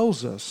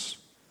indwells us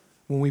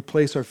when we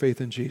place our faith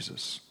in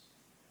Jesus.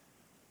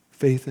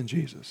 Faith in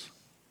Jesus.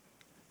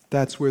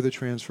 That's where the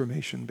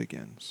transformation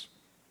begins.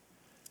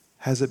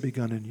 Has it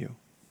begun in you?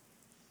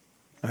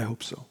 I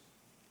hope so.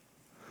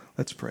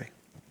 Let's pray.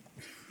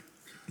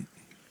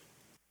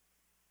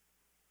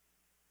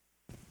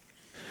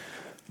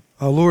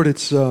 Lord,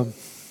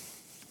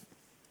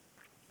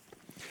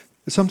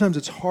 sometimes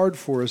it's hard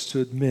for us to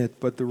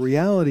admit, but the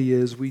reality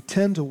is we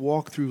tend to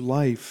walk through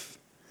life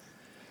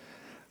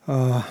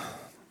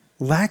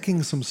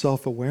lacking some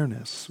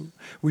self-awareness.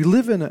 We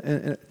live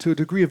to a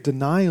degree of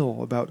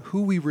denial about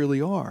who we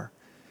really are.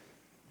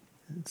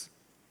 It's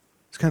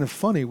kind of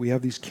funny. We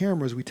have these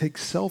cameras, we take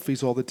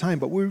selfies all the time,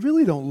 but we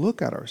really don't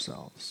look at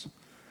ourselves.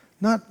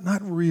 Not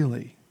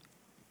really.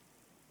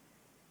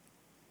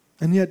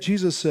 And yet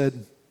Jesus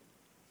said,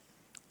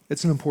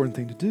 it's an important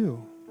thing to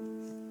do.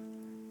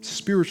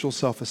 Spiritual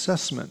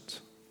self-assessment.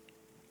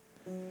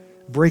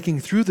 Breaking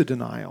through the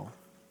denial.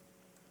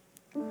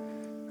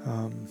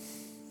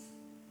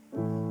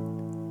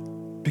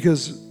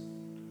 Because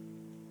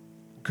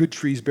good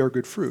trees bear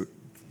good fruit.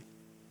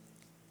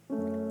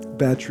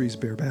 Bad trees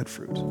bear bad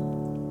fruit.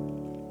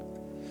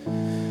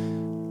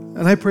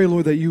 And I pray,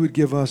 Lord, that you would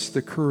give us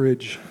the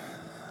courage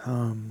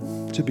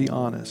to be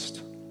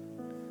honest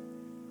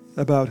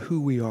about who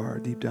we are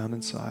deep down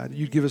inside.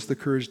 You'd give us the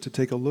courage to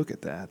take a look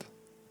at that.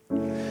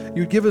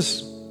 You'd give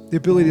us the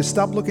ability to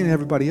stop looking at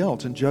everybody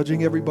else and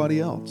judging everybody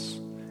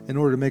else in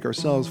order to make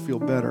ourselves feel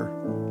better.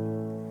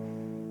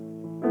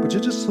 But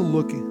just to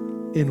look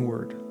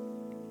inward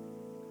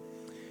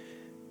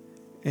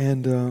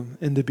and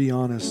to be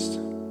honest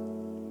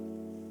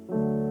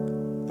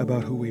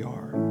about who we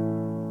are.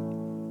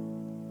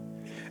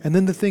 And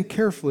then to think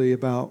carefully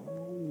about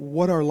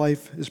what our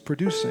life is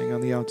producing on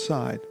the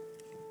outside.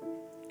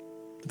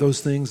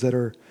 Those things that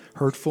are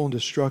hurtful and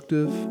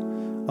destructive,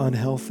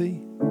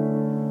 unhealthy,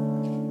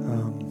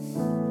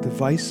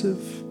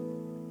 divisive,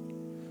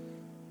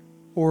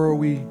 or are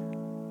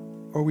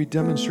we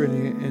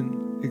demonstrating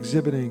and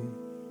exhibiting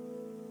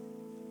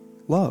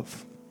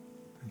love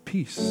and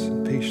peace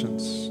and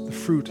patience, the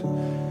fruit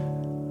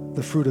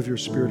of your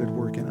Spirit at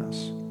work in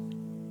us?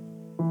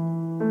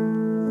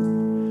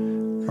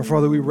 Our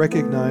Father, we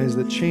recognize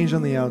that change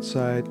on the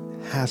outside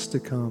has to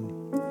come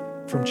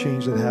from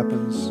change that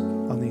happens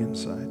on the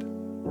inside.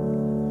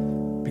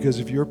 Because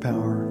of your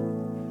power,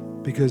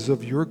 because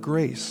of your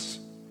grace,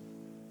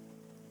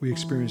 we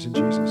experience in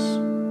Jesus.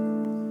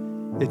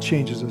 It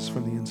changes us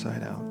from the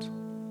inside out.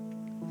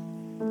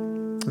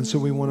 And so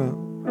we want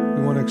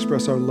to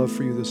express our love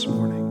for you this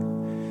morning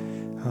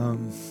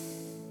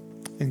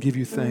and give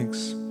you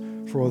thanks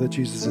for all that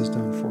Jesus has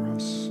done for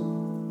us.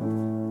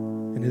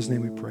 In his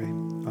name we pray.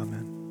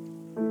 Amen.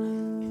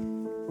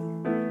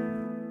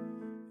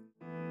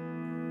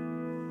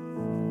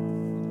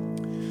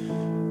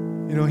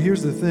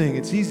 Here's the thing.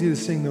 It's easy to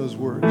sing those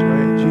words,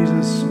 right?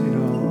 Jesus,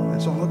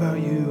 it's all about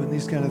you and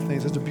these kind of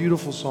things. It's a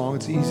beautiful song.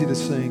 It's easy to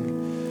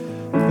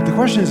sing. But the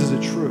question is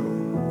it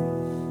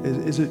true?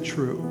 Is it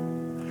true?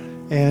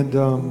 And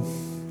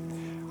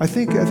I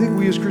think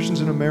we as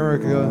Christians in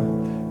America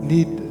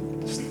need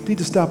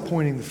to stop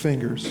pointing the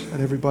fingers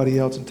at everybody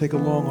else and take a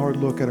long, hard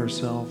look at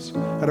ourselves,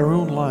 at our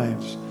own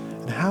lives,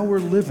 and how we're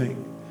living,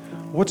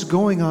 what's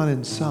going on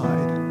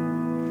inside.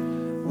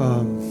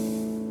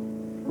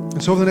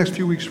 And so over the next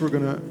few weeks, we're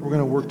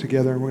gonna work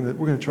together, and we're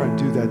gonna try and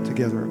do that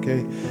together.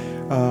 Okay,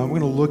 we're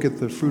gonna look at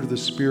the fruit of the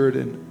Spirit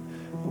and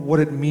what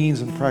it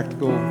means on a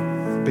practical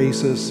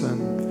basis,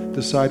 and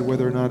decide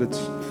whether or not it's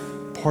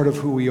part of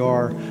who we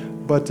are.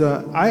 But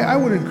I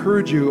would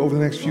encourage you over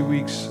the next few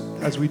weeks,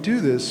 as we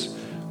do this,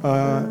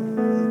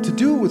 to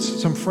do it with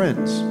some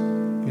friends,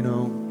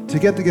 to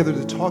get together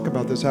to talk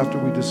about this after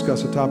we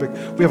discuss a topic.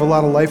 We have a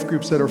lot of life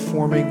groups that are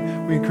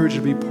forming. We encourage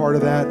you to be part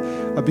of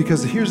that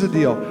because here's the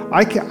deal.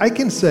 I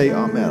can say,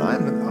 oh man,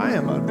 I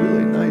am a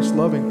really nice,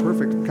 loving,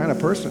 perfect kind of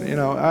person.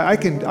 I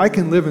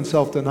can live in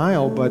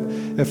self-denial, but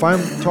if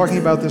I'm talking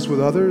about this with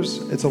others,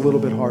 it's a little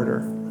bit harder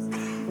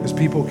because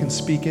people can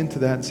speak into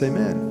that and say,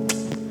 man,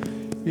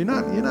 you're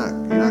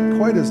not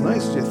quite as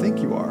nice as you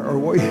think you are, or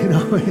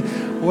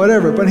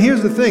whatever. But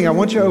here's the thing: I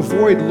want you to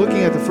avoid looking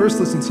at the first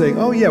list and saying,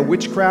 "Oh yeah,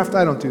 witchcraft.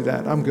 I don't do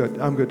that. I'm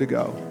good to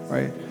go."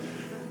 Right?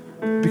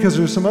 Because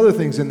there's some other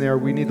things in there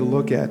we need to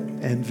look at: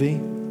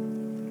 envy,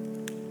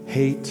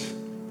 hate,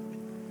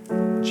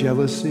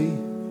 jealousy,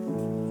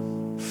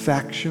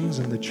 factions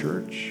in the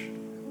church,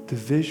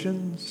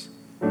 divisions,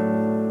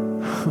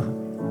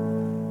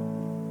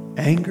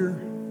 anger.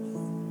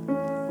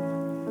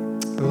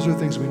 Those are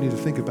things we need to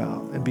think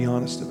about and be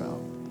honest about.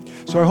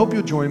 So I hope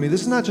you'll join me.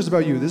 This is not just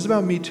about you. This is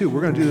about me too. We're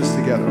going to do this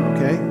together,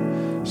 okay?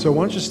 So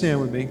why don't you stand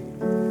with me?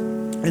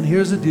 And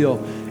here's the deal.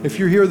 If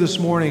you're here this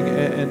morning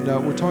and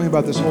we're talking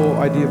about this whole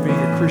idea of being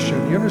a Christian,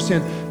 you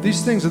understand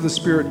these things of the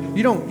Spirit,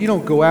 you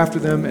don't go after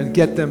them and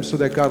get them so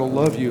that God will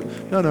love you.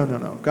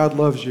 No. God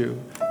loves you.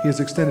 He has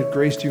extended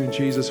grace to you in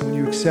Jesus. And when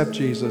you accept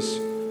Jesus,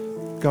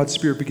 God's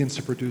Spirit begins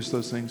to produce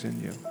those things in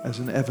you as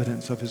an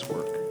evidence of His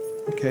work.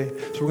 Okay,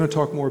 so we're going to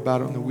talk more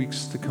about it in the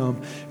weeks to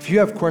come. If you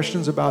have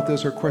questions about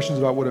this or questions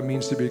about what it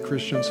means to be a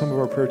Christian, some of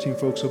our prayer team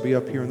folks will be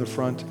up here in the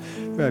front.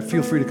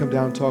 Feel free to come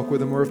down and talk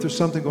with them. Or if there's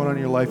something going on in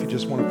your life you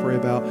just want to pray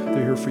about,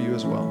 they're here for you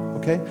as well.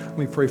 Okay, let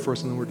me pray for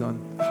us and then we're done.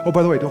 Oh,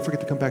 by the way, don't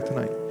forget to come back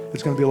tonight.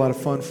 It's going to be a lot of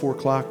fun, 4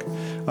 o'clock.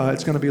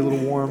 It's going to be a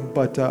little warm,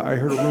 but I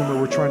heard a rumor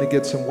we're trying to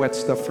get some wet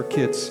stuff for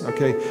kids,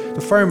 okay?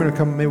 The firemen are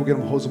coming. Maybe we'll get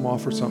them, hose them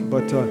off or something.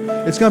 But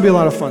it's going to be a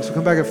lot of fun, so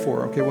come back at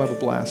 4, okay? We'll have a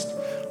blast.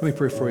 Let me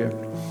pray for you.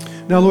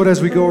 Now, Lord,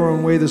 as we go our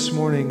own way this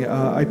morning,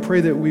 I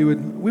pray that we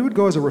would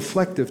go as a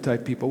reflective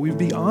type people. We'd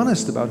be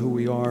honest about who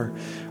we are,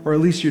 or at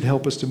least you'd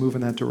help us to move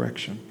in that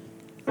direction.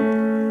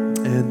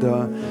 And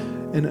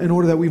in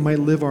order that we might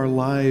live our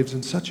lives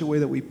in such a way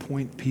that we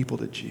point people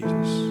to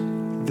Jesus.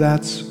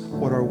 That's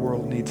what our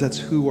world needs. That's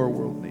who our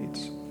world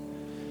needs.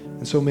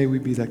 And so may we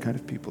be that kind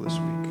of people this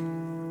week.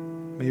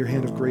 May your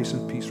hand of grace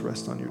and peace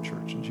rest on your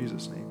church. In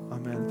Jesus' name,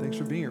 amen. Thanks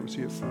for being here. We'll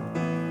see you at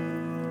 4.